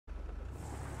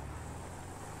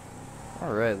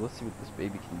Alright, let's see what this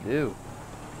baby can do.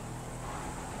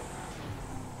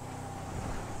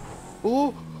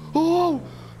 Oh! Oh!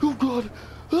 Oh god!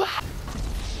 Ah!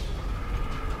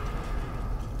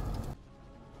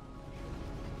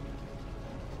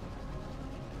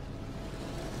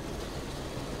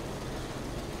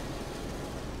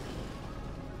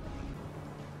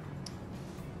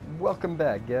 Welcome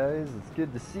back, guys. It's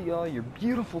good to see all your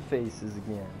beautiful faces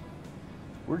again.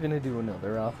 We're gonna do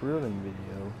another off-roading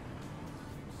video.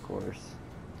 Of course,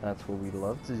 that's what we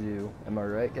love to do. Am I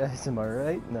right, guys? Am I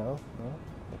right? No? No?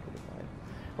 Okay, fine.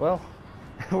 Well,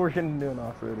 we're gonna do an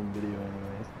off-roading video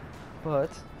anyways. But,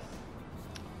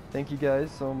 thank you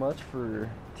guys so much for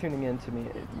tuning in to me,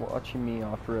 watching me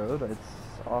off-road.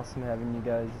 It's awesome having you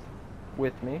guys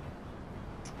with me.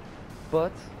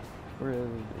 But,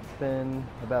 it's been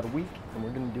about a week, and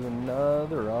we're going to do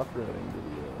another off-roading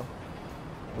video.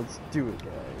 Let's do it,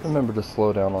 guys. Remember to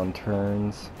slow down on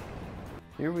turns.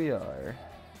 Here we are.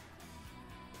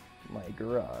 My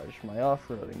garage. My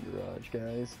off-roading garage,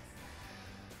 guys.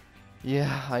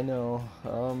 Yeah, I know.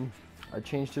 I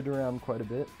changed it around quite a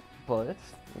bit, but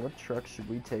what truck should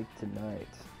we take tonight?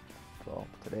 Well,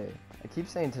 today. I keep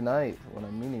saying tonight when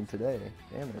I'm meaning today.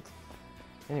 Damn it.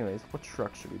 Anyways, what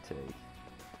truck should we take?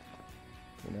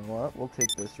 You know what? We'll take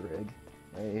this rig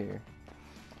right here.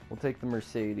 We'll take the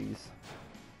Mercedes.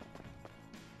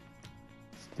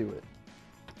 Let's do it.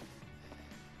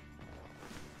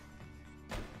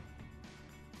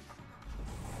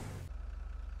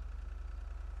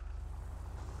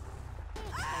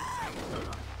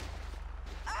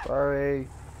 Sorry.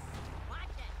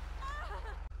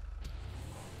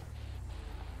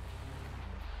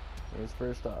 Here's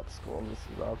first obstacle. This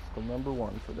is obstacle number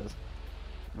 1 for this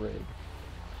rig.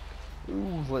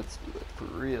 Ooh, let's do it for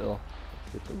real.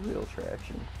 Let's get the real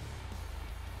traction.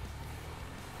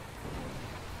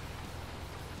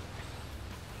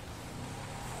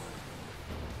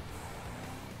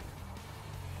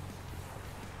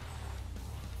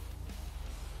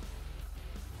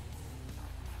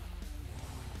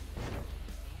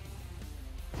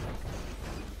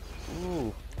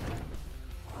 Ooh.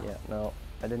 Yeah, no,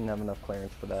 I didn't have enough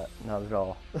clearance for that. Not at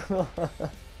all.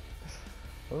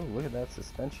 Oh, look at that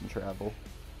suspension travel.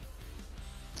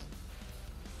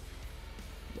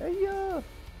 Yeah.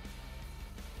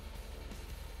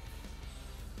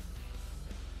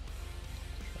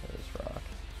 Try this rock.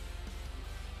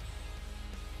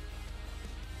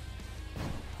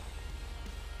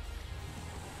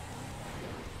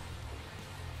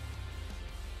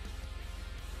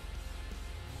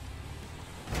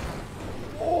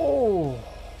 Oh!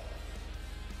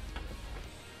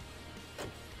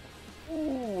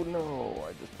 Oh no,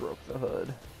 I just broke the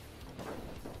hood.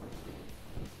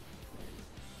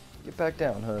 Get back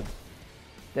down, hood.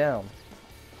 Down.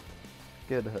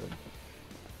 Good, hood.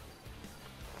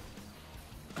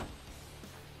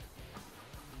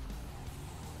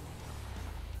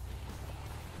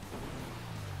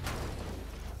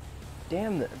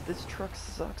 Damn, this truck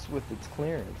sucks with its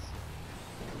clearance.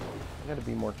 I gotta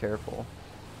be more careful.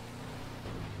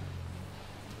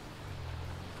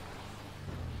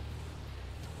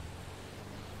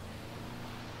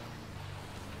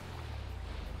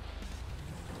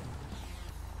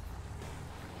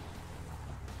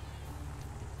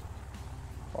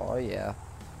 Oh yeah.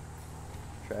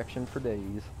 Traction for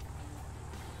days.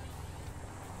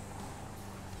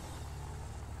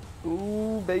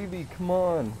 Ooh, baby, come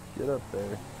on. Get up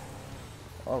there.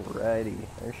 Alrighty.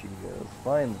 There she goes.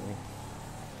 Finally.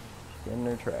 She's getting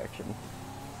her traction.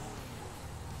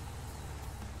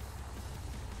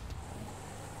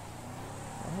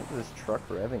 Why is this truck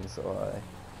revving so high?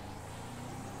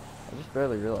 I just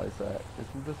barely realized that.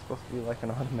 Isn't this supposed to be like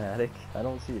an automatic? I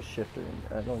don't see a shifter.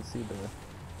 I don't see the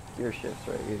gear shifts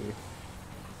right here.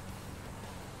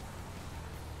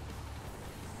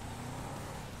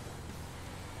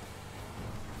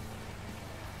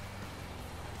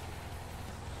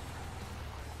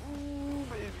 Ooh,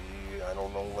 baby, I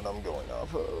don't know what I'm going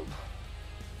off of.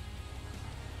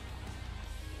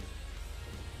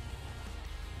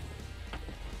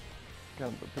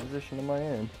 Kind of the position am I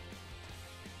in?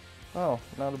 Oh,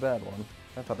 not a bad one.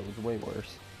 I thought it was way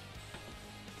worse.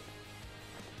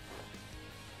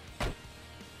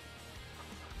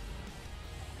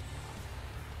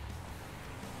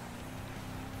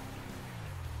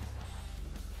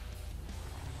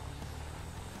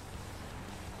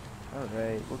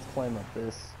 Alright, let's climb up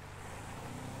this.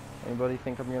 Anybody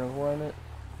think I'm gonna climb it?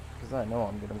 Because I know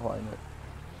I'm gonna climb it.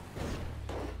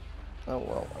 Oh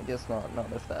well, I guess not.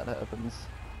 Not if that happens.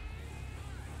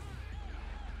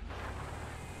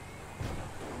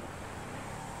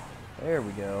 There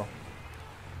we go.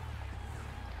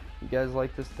 You guys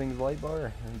like this thing's light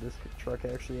bar? And this truck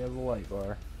actually has a light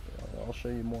bar. I'll show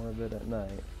you more of it at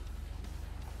night.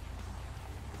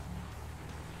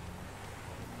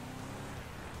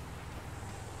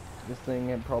 This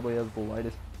thing probably has the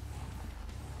lightest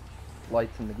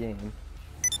lights in the game.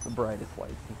 The brightest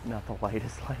lights, not the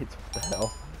lightest lights. What the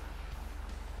hell?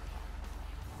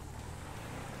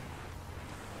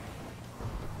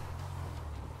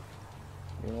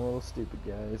 You're a little stupid,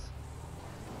 guys.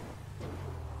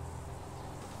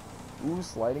 Ooh,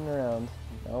 sliding around.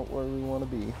 Not where we want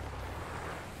to be.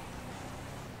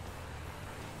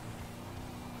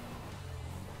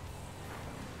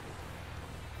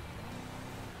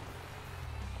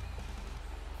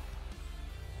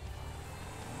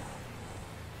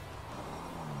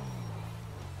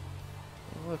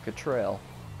 Look, a trail.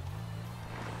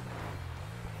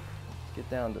 Let's get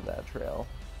down to that trail.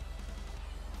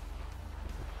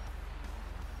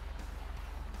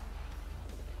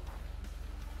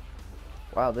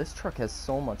 Wow, this truck has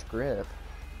so much grip.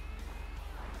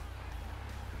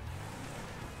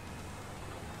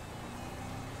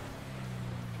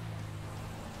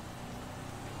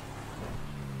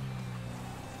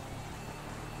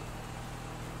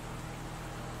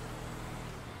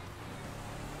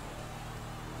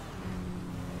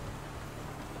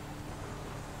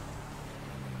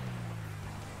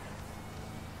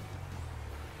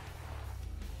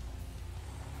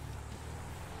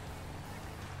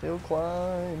 Hill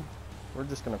climb. We're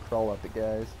just gonna crawl up it,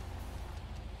 guys.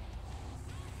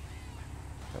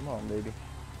 Come on, baby.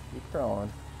 Keep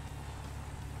crawling.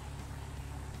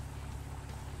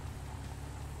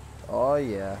 Oh,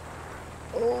 yeah.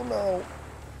 Oh, no.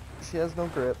 She has no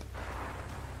grip.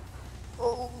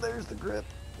 Oh, there's the grip.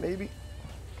 Maybe.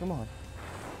 Come on.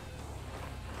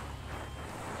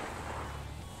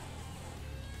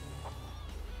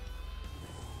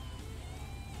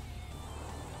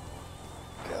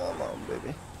 Come on,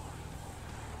 baby.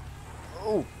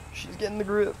 Oh, she's getting the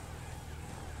grip.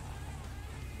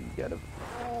 You gotta...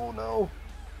 Oh, no.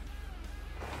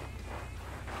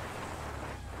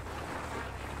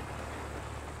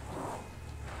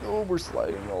 Oh, we're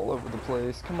sliding all over the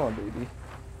place. Come on, baby.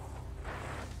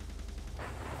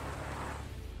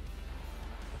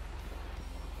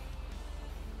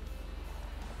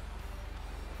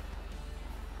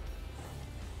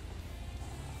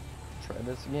 Try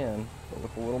this again, but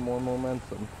with a little more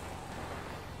momentum.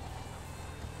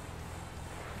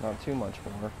 Not too much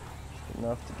more. Just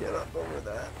enough to get up over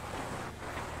that.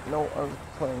 No, I was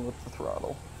playing with the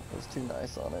throttle. I was too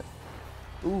nice on it.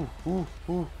 Ooh, ooh,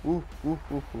 ooh, ooh, ooh,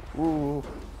 ooh, ooh, ooh.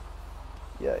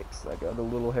 Yikes, that got a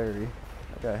little hairy.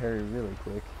 I got hairy really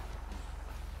quick.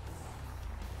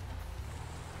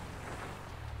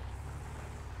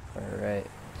 Alright,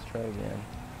 let's try again.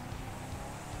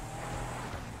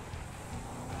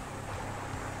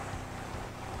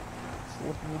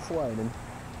 Slipping and sliding.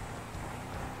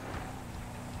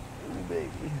 Ooh,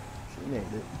 baby. She made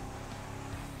it.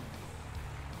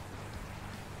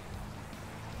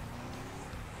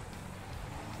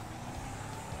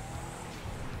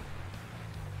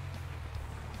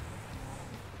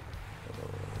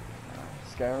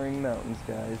 Scouring mountains,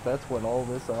 guys. That's what all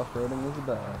this off-roading is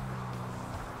about.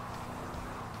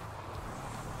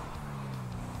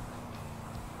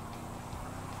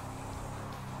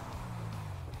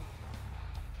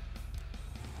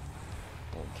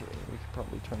 Okay, we could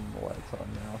probably turn the lights on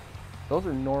now. Those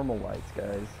are normal lights,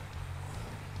 guys.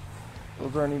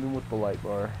 Those aren't even with the light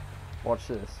bar. Watch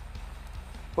this.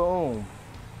 Boom!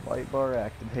 Light bar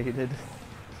activated.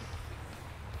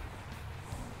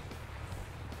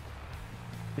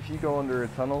 If you go under a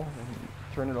tunnel and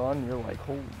turn it on, you're like,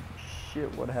 holy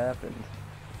shit, what happened?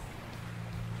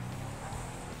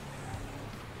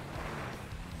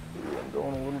 Ooh, I'm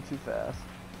going a little too fast.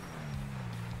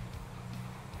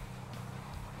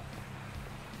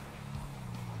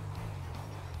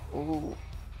 Ooh.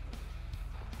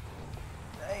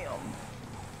 Damn.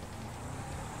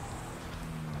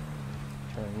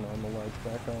 Turning on the lights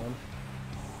back on.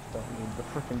 Don't need the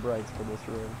frickin' brights for this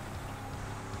road.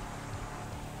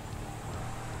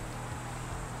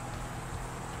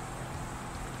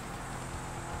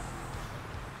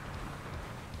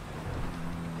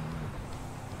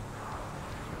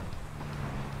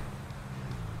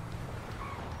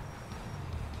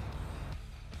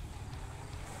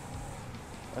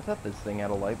 I thought this thing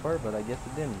had a light bar, but I guess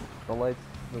it didn't. The light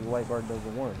bar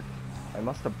doesn't work. I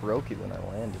must have broke it when I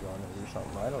landed on it or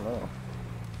something. I don't know.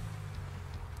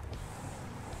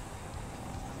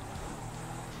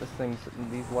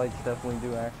 These lights definitely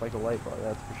do act like a light bar,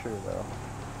 that's for sure though.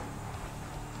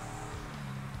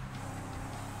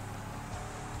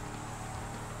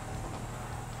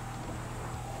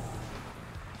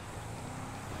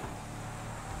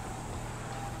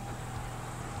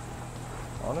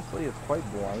 Honestly, it's quite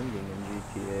blinding in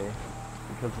GTA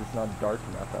because it's not dark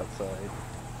enough outside.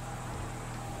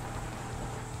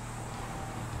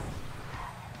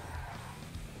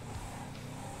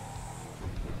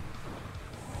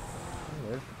 Oh,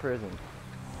 there's the prison.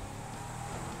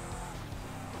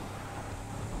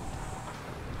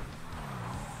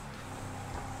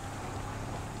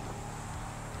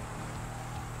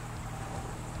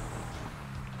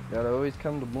 Gotta always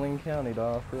come to Blaine County to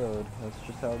off-road. That's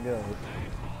just how it goes.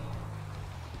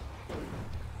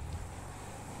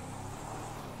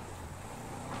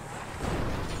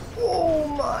 Oh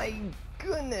my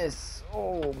goodness!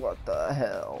 Oh, what the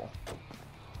hell?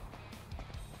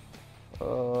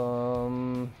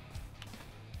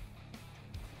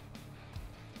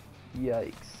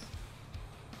 Yikes.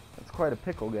 That's quite a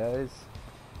pickle, guys.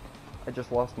 I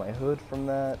just lost my hood from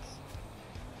that.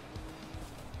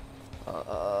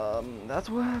 That's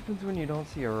what happens when you don't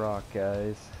see a rock,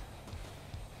 guys.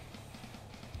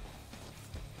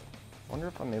 Wonder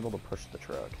if I'm able to push the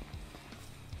truck.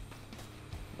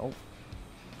 Nope.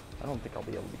 I don't think I'll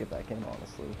be able to get back in,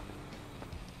 honestly.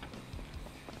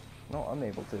 No, I'm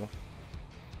able to.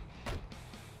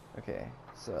 Okay,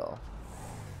 so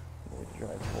I need to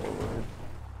drive forward.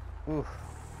 Oof.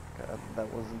 God,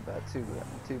 that wasn't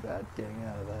too bad getting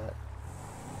out of that.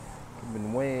 Could have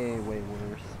been way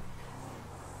worse.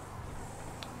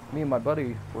 Me and my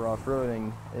buddy were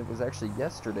off-roading. It was actually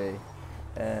yesterday,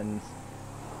 and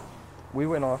we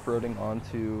went off-roading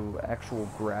onto actual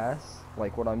grass,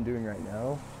 like what I'm doing right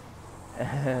now,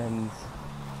 and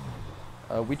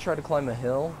we tried to climb a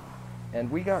hill, and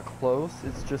we got close.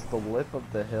 It's just the lip of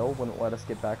the hill wouldn't let us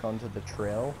get back onto the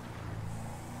trail,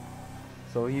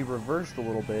 so he reversed a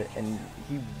little bit, and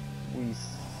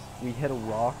we hit a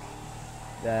rock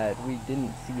that we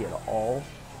didn't see at all.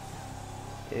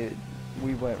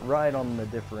 We went right on the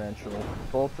differential.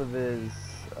 Both of his,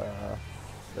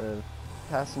 the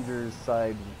passenger's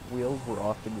side wheels were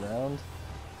off the ground,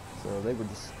 so they were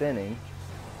just spinning.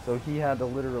 So he had to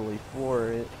literally floor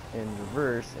it in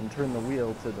reverse and turn the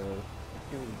wheel to the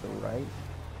right?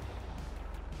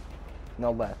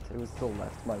 No, left. It was still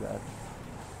left, my bad.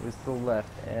 It was still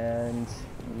left, and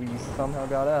we somehow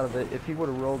got out of it. If he would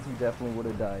have rolled, he definitely would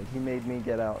have died. He made me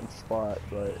get out and spot,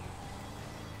 but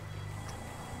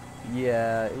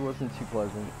yeah, it wasn't too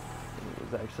pleasant.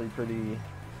 It was actually pretty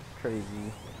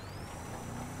crazy.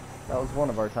 That was one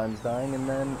of our times dying, and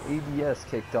then ABS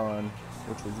kicked on,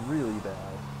 which was really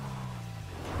bad.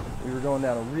 We were going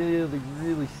down a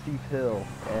really steep hill,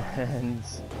 and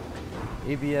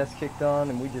ABS kicked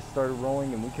on, and we just started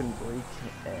rolling, and we couldn't brake,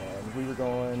 and we were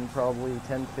going probably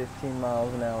 10-15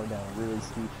 miles an hour down a really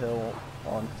steep hill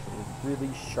onto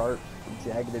really sharp,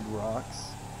 jagged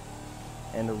rocks.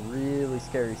 And a really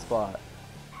scary spot.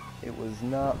 It was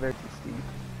not very steep.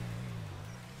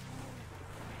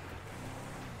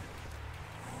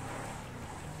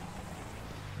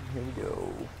 Here we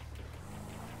go.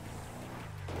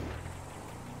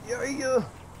 Yeah!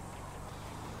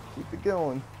 Keep it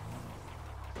going.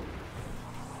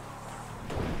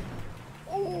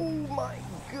 Oh my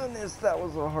goodness, that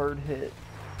was a hard hit.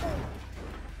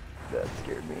 That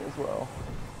scared me as well.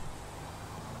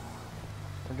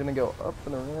 We're gonna go up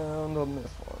and around on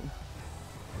this one.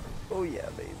 Oh yeah,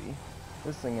 baby.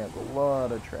 This thing has a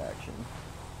lot of traction.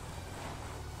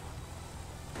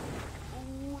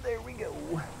 Ooh, there we go.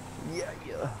 Yeah.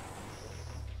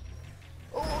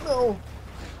 Oh no!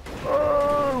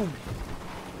 Oh!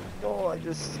 Oh, I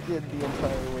just skid the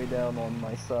entire way down on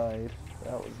my side.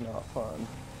 That was not fun.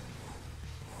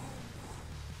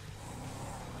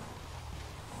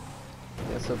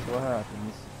 Guess that's what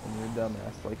happens when you're a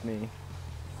dumbass like me.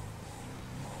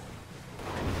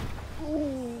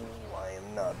 Ooh, I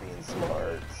am not being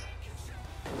smart.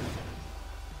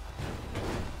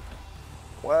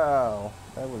 Wow,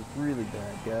 that was really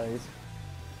bad, guys.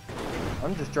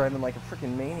 I'm just driving like a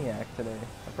freaking maniac today.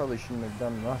 I probably shouldn't have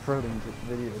done an off-roading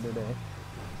video today.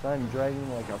 So I'm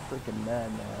driving like a freaking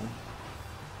madman.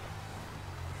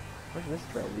 Where's this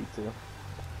trail lead to?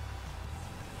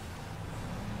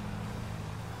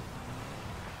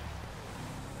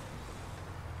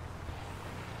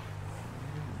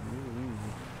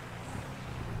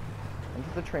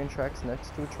 Into the train tracks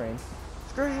next to a train.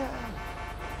 Screw ya!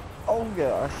 Oh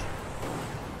gosh.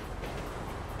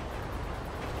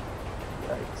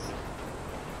 Yikes.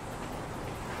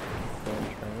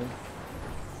 Train.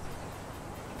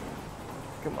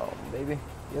 Come on, baby.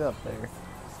 Get up there.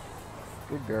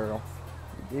 Good girl.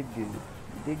 You did good.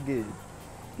 You did good.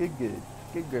 Good.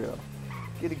 Good girl.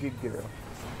 Get a good girl.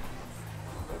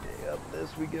 Okay, up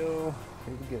this we go.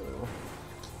 Here we go.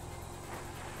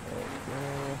 There we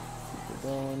go. Keep it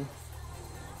going.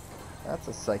 That's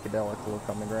a psychedelic look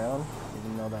on the ground,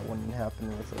 even though that wouldn't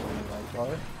happen with a light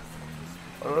bar.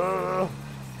 I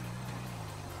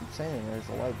keep saying there's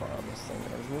a light bar on this thing,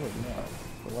 there's really not.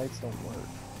 The lights don't work.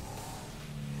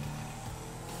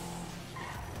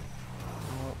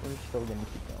 Well, we're still gonna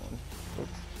keep going.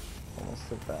 Oops, almost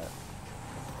hit that.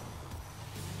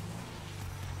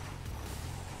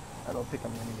 I don't think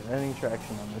I'm gonna get any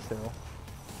traction on this hill.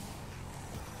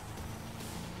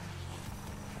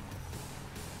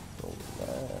 Go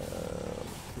left.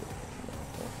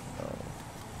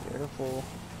 Careful.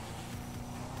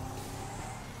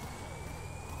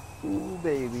 Ooh,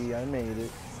 baby, I made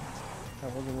it.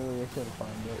 That wasn't really, I should have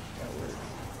found it. That works.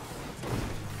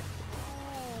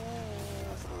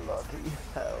 Lucky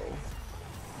hell.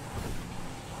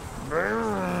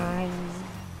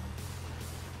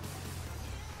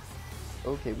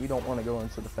 Okay, we don't want to go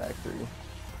into the factory.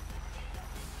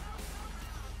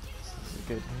 This is a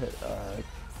good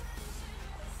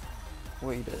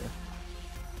way to...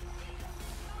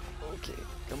 Okay,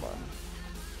 come on.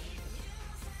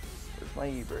 Where's my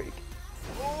e-brake?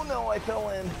 Oh no, I fell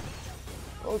in.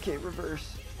 Okay,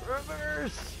 reverse.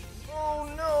 Reverse! Oh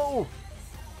no!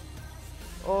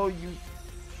 Oh, you...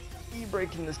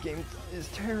 E-brake in this game is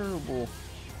terrible.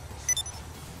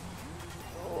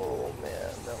 Oh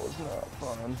man, that was not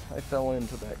fun. I fell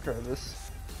into that crevice.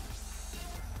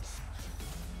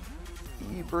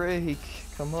 E-brake,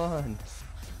 come on.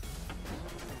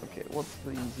 Okay, what's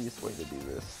the easiest way to do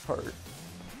this part?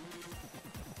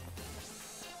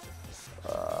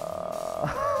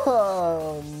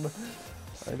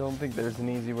 I don't think there's an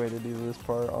easy way to do this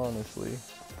part, honestly.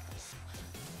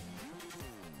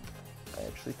 I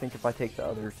actually think if I take the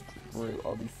other route,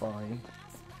 I'll be fine.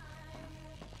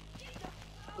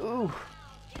 Ooh!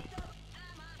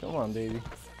 Come on, baby.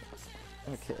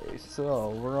 Okay,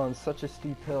 so we're on such a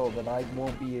steep hill that I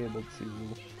won't be able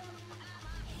to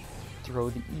throw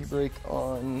the e-brake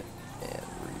on and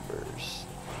reverse.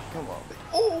 Come on, baby.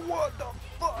 Oh, what the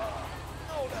fuck?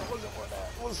 No, that wasn't what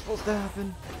that was supposed to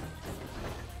happen.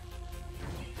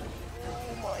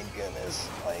 Oh my goodness,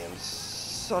 I am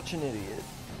such an idiot.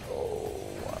 Oh,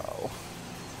 wow.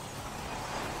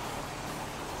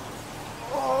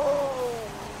 Oh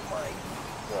my,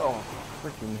 oh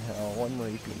freaking hell, I'm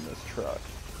raping this truck.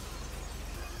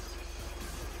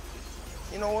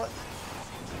 You know what?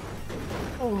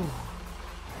 Oh.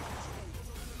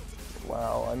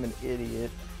 Wow, I'm an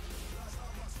idiot.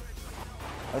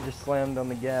 I just slammed on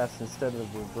the gas instead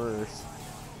of reverse.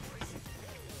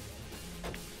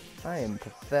 I am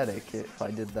pathetic if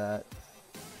I did that.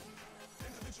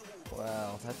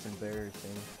 Wow, that's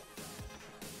embarrassing.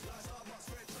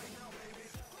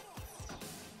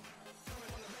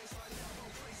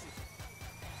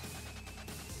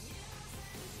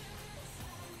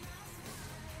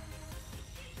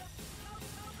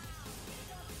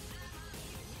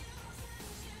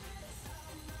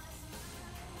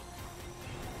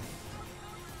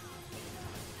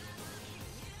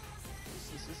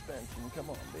 Suspension, come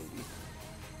on, baby.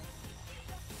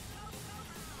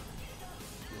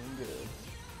 Doing good.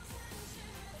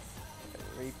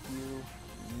 I raped you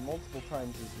multiple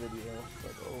times this video,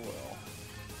 but oh well.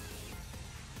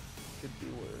 Could be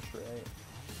worse, right?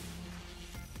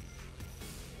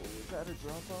 Oh, is that a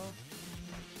drop off?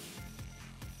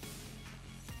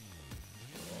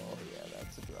 Oh yeah,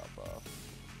 that's a drop off.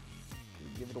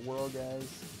 Give it a whirl, guys.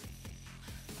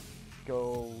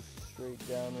 Go straight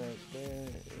down right there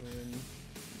and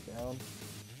down.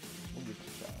 We'll give it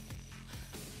a shot.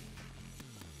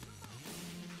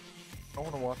 I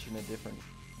want to watch in a different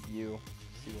view,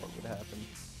 see what would happen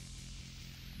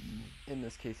in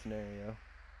this case scenario.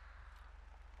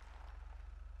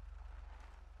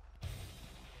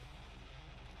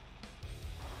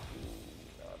 Ooh,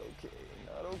 not okay,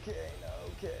 not okay, not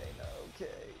okay, not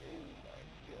okay. Oh my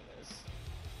goodness.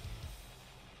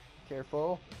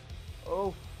 Careful.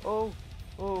 Oh, oh,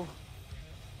 oh.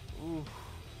 Ooh,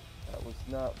 that was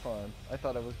not fun. I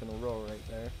thought I was gonna roll right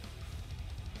there.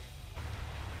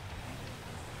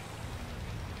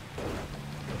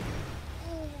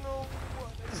 Oh no,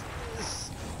 what is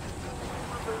this?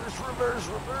 Reverse, reverse,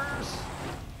 reverse.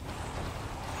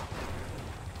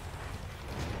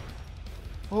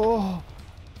 Oh,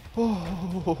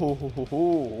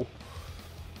 oh,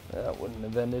 that wouldn't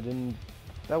have ended in,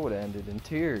 that would have ended in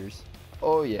tears.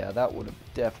 Oh yeah, that would have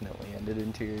definitely ended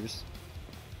in tears.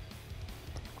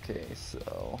 Okay,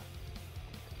 so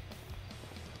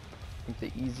I think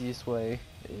the easiest way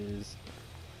is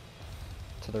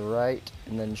to the right,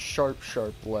 and then sharp,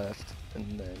 sharp left,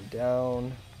 and then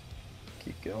down,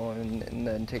 keep going, and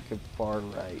then take a far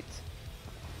right.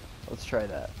 Let's try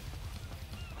that.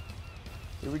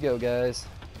 Here we go, guys.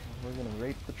 We're gonna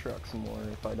rape the truck some more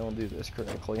if I don't do this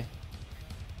correctly.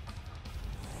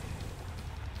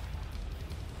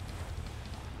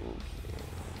 Okay,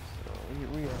 so here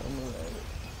we are on the right.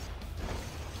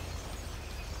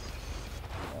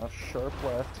 Now sharp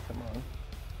left, come on.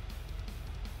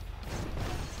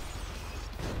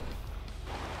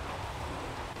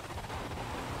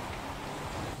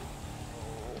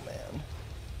 Oh man.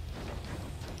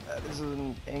 That is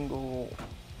an angle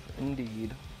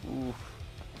indeed. Oof.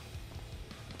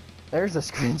 There's a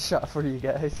screenshot for you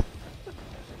guys.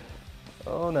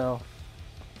 Oh no.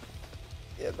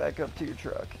 Get back up to your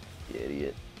truck, you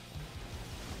idiot.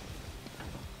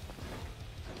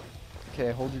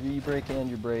 Okay, hold your e-brake and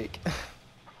your brake.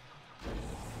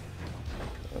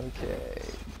 Okay.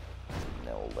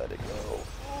 Now we'll let it go.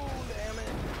 Oh, damn it.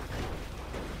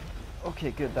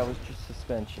 Okay, good. That was just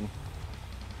suspension.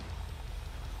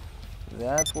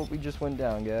 That's what we just went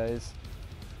down, guys.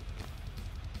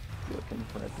 Looking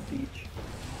for at the beach.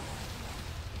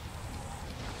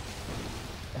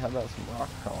 How about some rock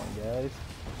crawling, guys?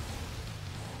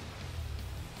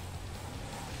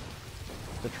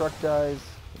 If the truck dies,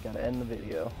 we gotta end the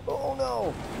video. Oh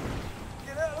no!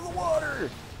 Get out of the water!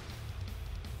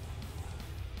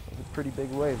 There's a pretty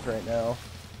big waves right now.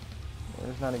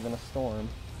 There's not even a storm.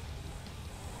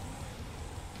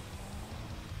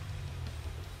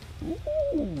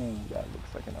 Ooh, that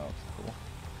looks like an obstacle.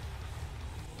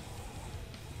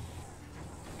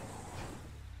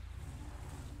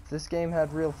 If this game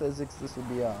had real physics, this would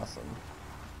be awesome.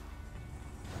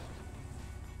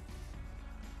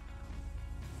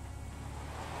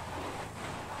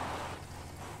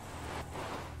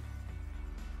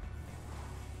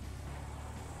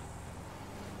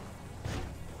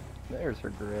 There's her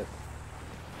grip.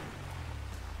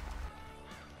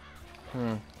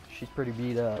 She's pretty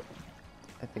beat up.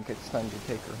 I think it's time to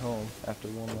take her home after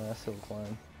one last hill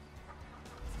climb.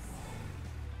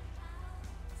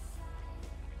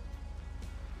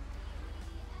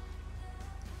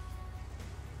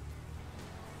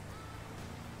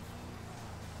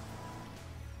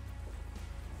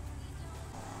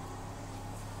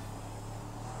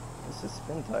 This is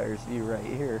Spin Tire's view right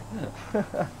here.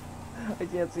 I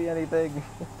can't see anything.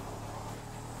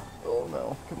 Oh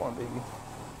no, come on baby.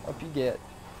 Up you get.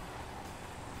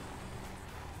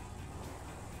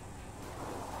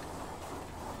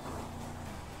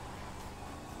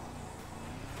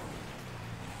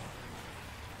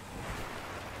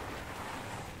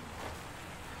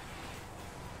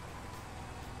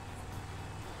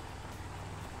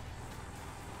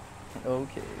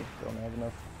 Okay, don't have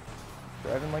enough.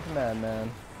 Driving like a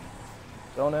madman.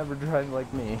 Don't ever drive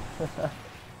like me.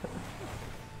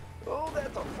 Oh,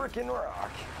 that's a freaking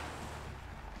rock.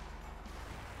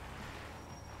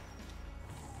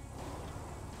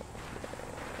 Okay,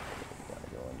 gotta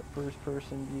go into first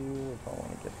person view if I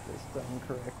want to get this done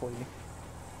correctly.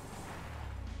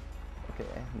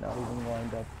 Okay, not even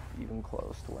lined up even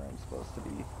close to where I'm supposed to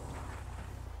be.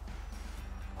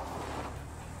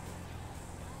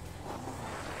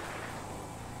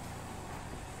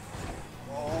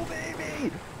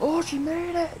 Oh, she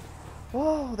made it!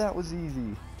 Whoa, that was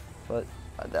easy. But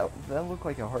that looked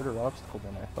like a harder obstacle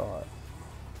than I thought.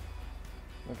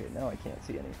 Okay, now I can't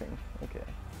see anything. Okay.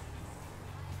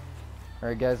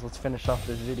 Alright guys, let's finish off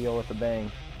this video with a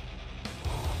bang.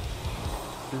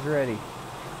 Who's ready?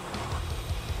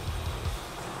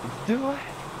 Let's do it!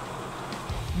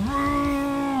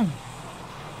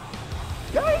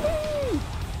 Yay!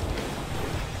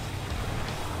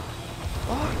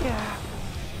 Oh yeah!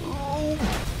 Ooh.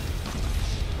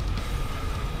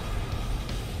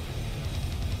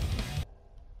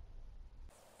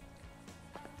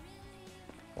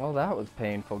 Well, that was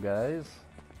painful, guys.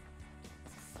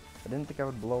 I didn't think I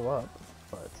would blow up,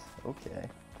 but okay.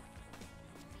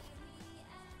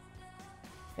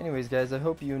 Anyways, guys, I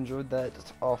hope you enjoyed that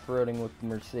off-roading with the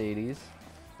Mercedes.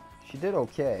 She did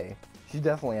okay. She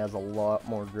definitely has a lot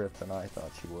more grip than I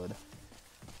thought she would.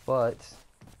 But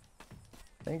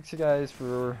thanks, you guys,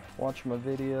 for watching my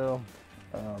video.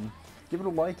 Give it a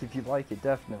like if you like it,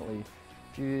 definitely.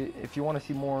 If you want to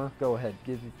see more, go ahead.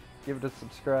 Give it a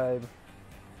subscribe.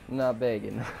 I'm not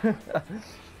begging.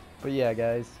 But yeah,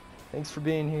 guys, thanks for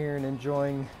being here and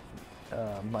enjoying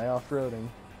my off-roading.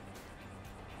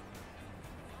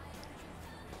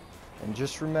 And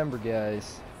just remember,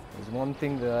 guys, there's one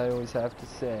thing that I always have to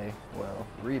say. Well,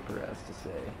 Reaper has to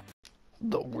say.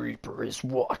 The Reaper is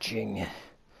watching.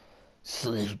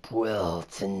 Sleep well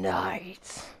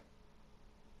tonight.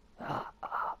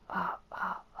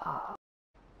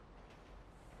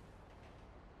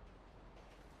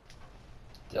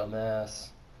 Dumbass.